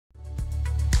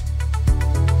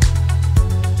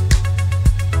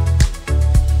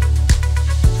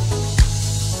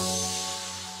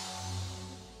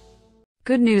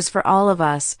Good news for all of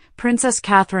us, Princess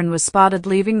Catherine was spotted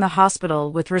leaving the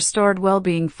hospital with restored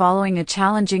well-being following a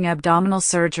challenging abdominal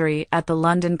surgery at the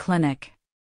London clinic.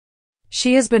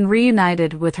 She has been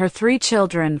reunited with her 3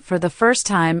 children for the first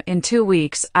time in 2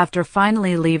 weeks after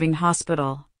finally leaving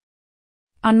hospital.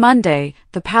 On Monday,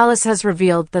 the palace has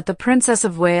revealed that the Princess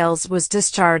of Wales was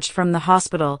discharged from the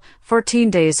hospital 14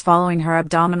 days following her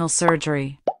abdominal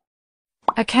surgery.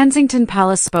 A Kensington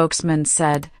Palace spokesman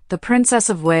said, "The Princess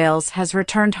of Wales has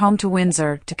returned home to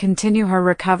Windsor to continue her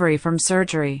recovery from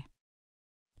surgery.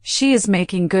 She is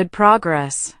making good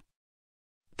progress."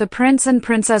 The Prince and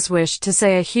Princess wish to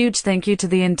say a huge thank you to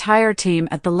the entire team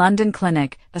at the London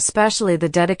clinic, especially the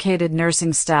dedicated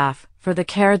nursing staff, for the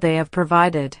care they have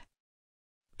provided.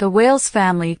 The Wales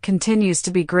family continues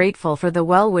to be grateful for the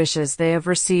well wishes they have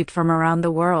received from around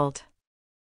the world.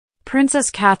 Princess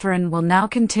Catherine will now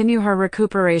continue her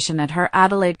recuperation at her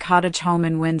Adelaide Cottage home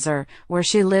in Windsor, where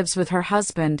she lives with her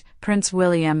husband, Prince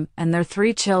William, and their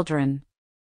 3 children.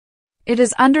 It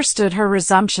is understood her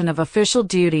resumption of official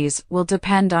duties will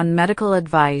depend on medical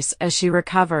advice as she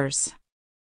recovers.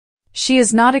 She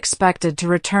is not expected to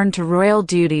return to royal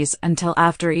duties until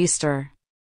after Easter.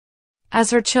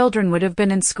 As her children would have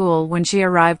been in school when she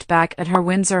arrived back at her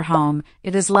Windsor home,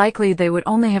 it is likely they would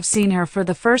only have seen her for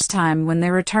the first time when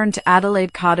they returned to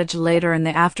Adelaide Cottage later in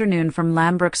the afternoon from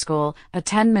Lambrook School, a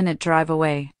 10-minute drive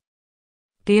away.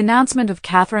 The announcement of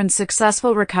Catherine's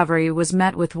successful recovery was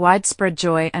met with widespread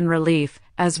joy and relief,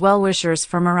 as well-wishers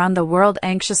from around the world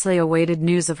anxiously awaited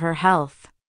news of her health.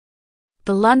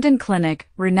 The London clinic,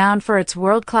 renowned for its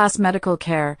world-class medical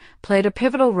care, played a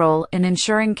pivotal role in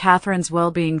ensuring Catherine's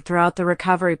well-being throughout the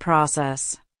recovery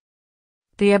process.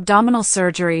 The abdominal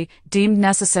surgery, deemed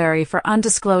necessary for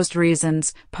undisclosed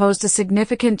reasons, posed a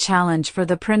significant challenge for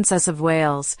the Princess of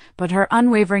Wales, but her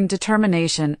unwavering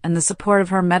determination and the support of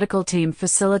her medical team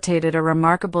facilitated a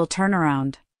remarkable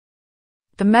turnaround.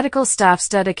 The medical staff's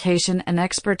dedication and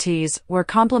expertise were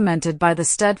complemented by the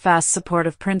steadfast support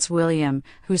of Prince William,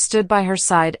 who stood by her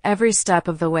side every step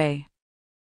of the way.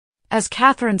 As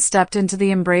Catherine stepped into the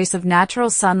embrace of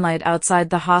natural sunlight outside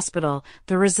the hospital,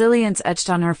 the resilience etched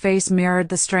on her face mirrored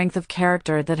the strength of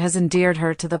character that has endeared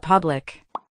her to the public.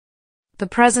 The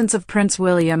presence of Prince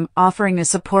William, offering a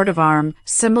supportive arm,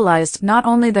 symbolized not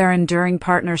only their enduring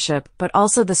partnership but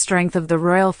also the strength of the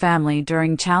royal family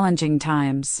during challenging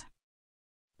times.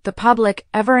 The public,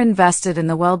 ever invested in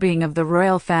the well-being of the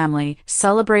royal family,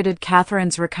 celebrated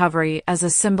Catherine's recovery as a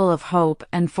symbol of hope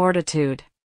and fortitude.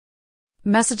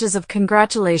 Messages of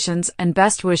congratulations and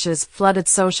best wishes flooded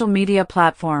social media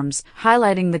platforms,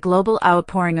 highlighting the global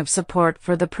outpouring of support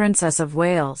for the Princess of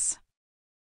Wales.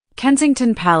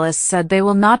 Kensington Palace said they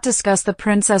will not discuss the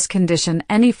princess' condition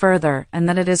any further and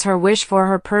that it is her wish for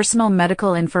her personal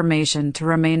medical information to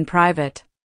remain private.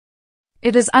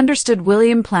 It is understood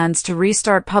William plans to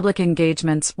restart public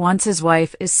engagements once his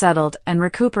wife is settled and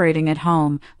recuperating at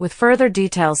home, with further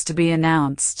details to be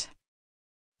announced.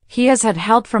 He has had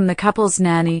help from the couple's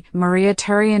nanny, Maria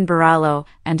Turian-Barallo,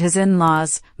 and his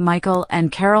in-laws, Michael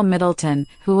and Carol Middleton,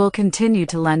 who will continue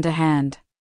to lend a hand.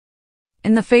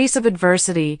 In the face of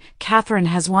adversity, Catherine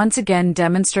has once again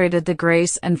demonstrated the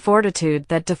grace and fortitude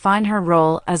that define her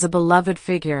role as a beloved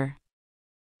figure.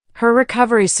 Her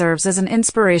recovery serves as an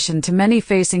inspiration to many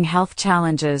facing health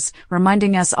challenges,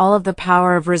 reminding us all of the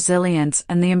power of resilience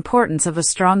and the importance of a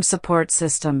strong support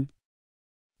system.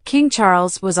 King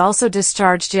Charles was also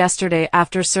discharged yesterday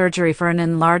after surgery for an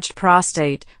enlarged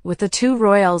prostate, with the 2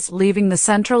 royals leaving the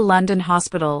central London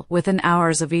hospital within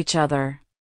hours of each other.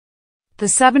 The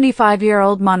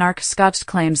 75-year-old monarch Scotch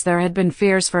claims there had been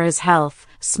fears for his health,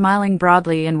 smiling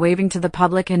broadly and waving to the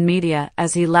public and media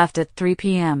as he left at 3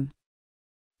 p.m.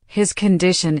 His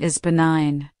condition is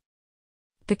benign.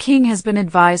 The king has been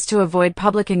advised to avoid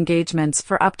public engagements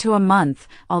for up to a month,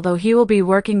 although he will be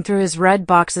working through his red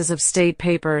boxes of state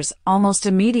papers almost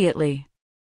immediately.